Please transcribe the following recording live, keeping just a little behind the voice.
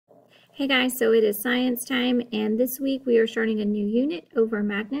Hey guys, so it is science time, and this week we are starting a new unit over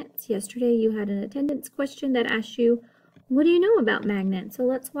magnets. Yesterday you had an attendance question that asked you, what do you know about magnets? So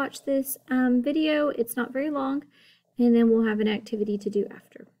let's watch this video. It's not very long, and then we'll have an activity to do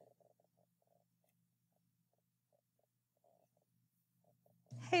after.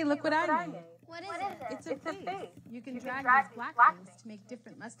 Hey, look what I made. What is it? It's a face. You can drag these black things to make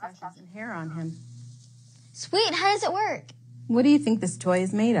different mustaches and hair on him. Sweet, how does it work? What do you think this toy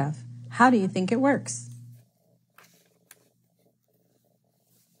is made of? How do you think it works?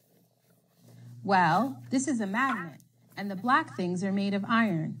 Well, this is a magnet, and the black things are made of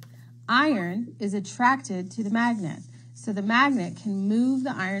iron. Iron is attracted to the magnet, so the magnet can move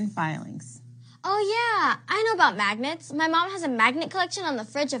the iron filings. Oh yeah, I know about magnets. My mom has a magnet collection on the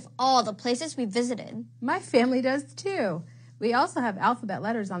fridge of all the places we visited. My family does too. We also have alphabet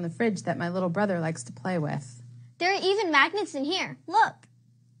letters on the fridge that my little brother likes to play with. There are even magnets in here. Look.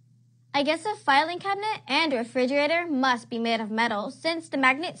 I guess a filing cabinet and a refrigerator must be made of metal since the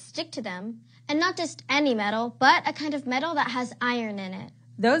magnets stick to them. And not just any metal, but a kind of metal that has iron in it.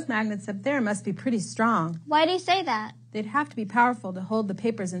 Those magnets up there must be pretty strong. Why do you say that? They'd have to be powerful to hold the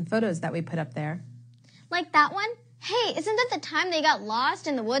papers and photos that we put up there. Like that one? Hey, isn't that the time they got lost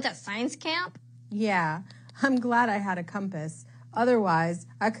in the woods at science camp? Yeah, I'm glad I had a compass. Otherwise,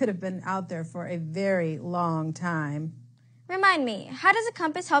 I could have been out there for a very long time. Remind me, how does a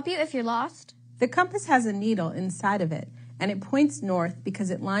compass help you if you're lost? The compass has a needle inside of it, and it points north because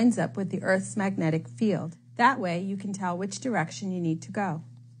it lines up with the Earth's magnetic field. That way, you can tell which direction you need to go.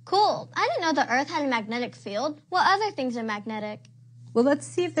 Cool. I didn't know the Earth had a magnetic field. What other things are magnetic? Well, let's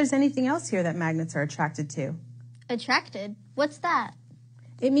see if there's anything else here that magnets are attracted to. Attracted? What's that?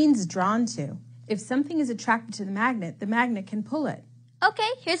 It means drawn to. If something is attracted to the magnet can pull it. Okay,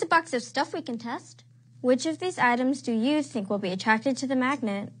 here's a box of stuff we can test. Which of these items do you think will be attracted to the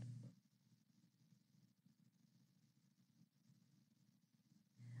magnet?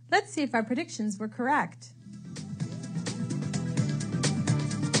 Let's see if our predictions were correct.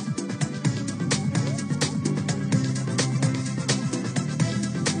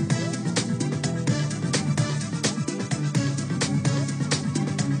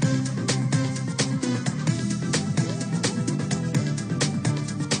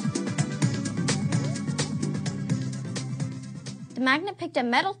 The magnet picked up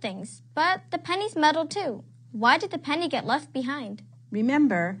metal things, but the penny's metal too. Why did the penny get left behind?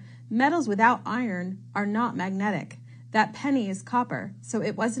 Remember, metals without iron are not magnetic. That penny is copper, so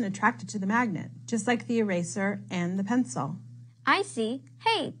it wasn't attracted to the magnet, just like the eraser and the pencil. I see.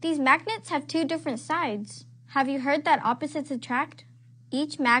 Hey, these magnets have two different sides. Have you heard that opposites attract?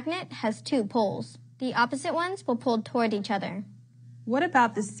 Each magnet has two poles. The opposite ones will pull toward each other. What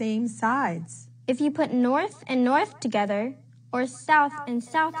about the same sides? If you put north and north together, or south and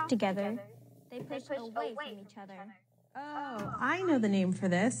south together, they push away from each other. Oh, I know the name for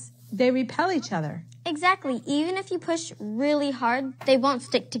this. They repel each other. Exactly. Even if you push really hard, they won't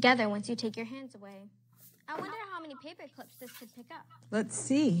stick together once you take your hands away. I wonder how many paper clips this could pick up. Let's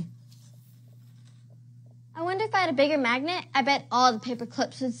see. I wonder if I had a bigger magnet, I bet all the paper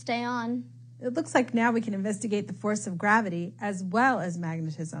clips would stay on. It looks like now we can investigate the force of gravity as well as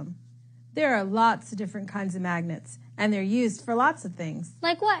magnetism. There are lots of different kinds of magnets, and they're used for lots of things.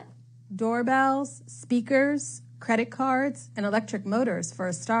 Like what? Doorbells, speakers, credit cards, and electric motors for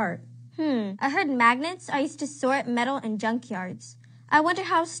a start. I heard magnets are used to sort metal in junkyards. I wonder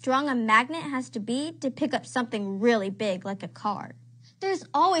how strong a magnet has to be to pick up something really big like a car. There's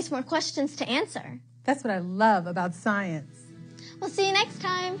always more questions to answer. That's what I love about science. We'll see you next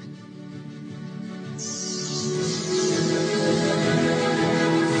time.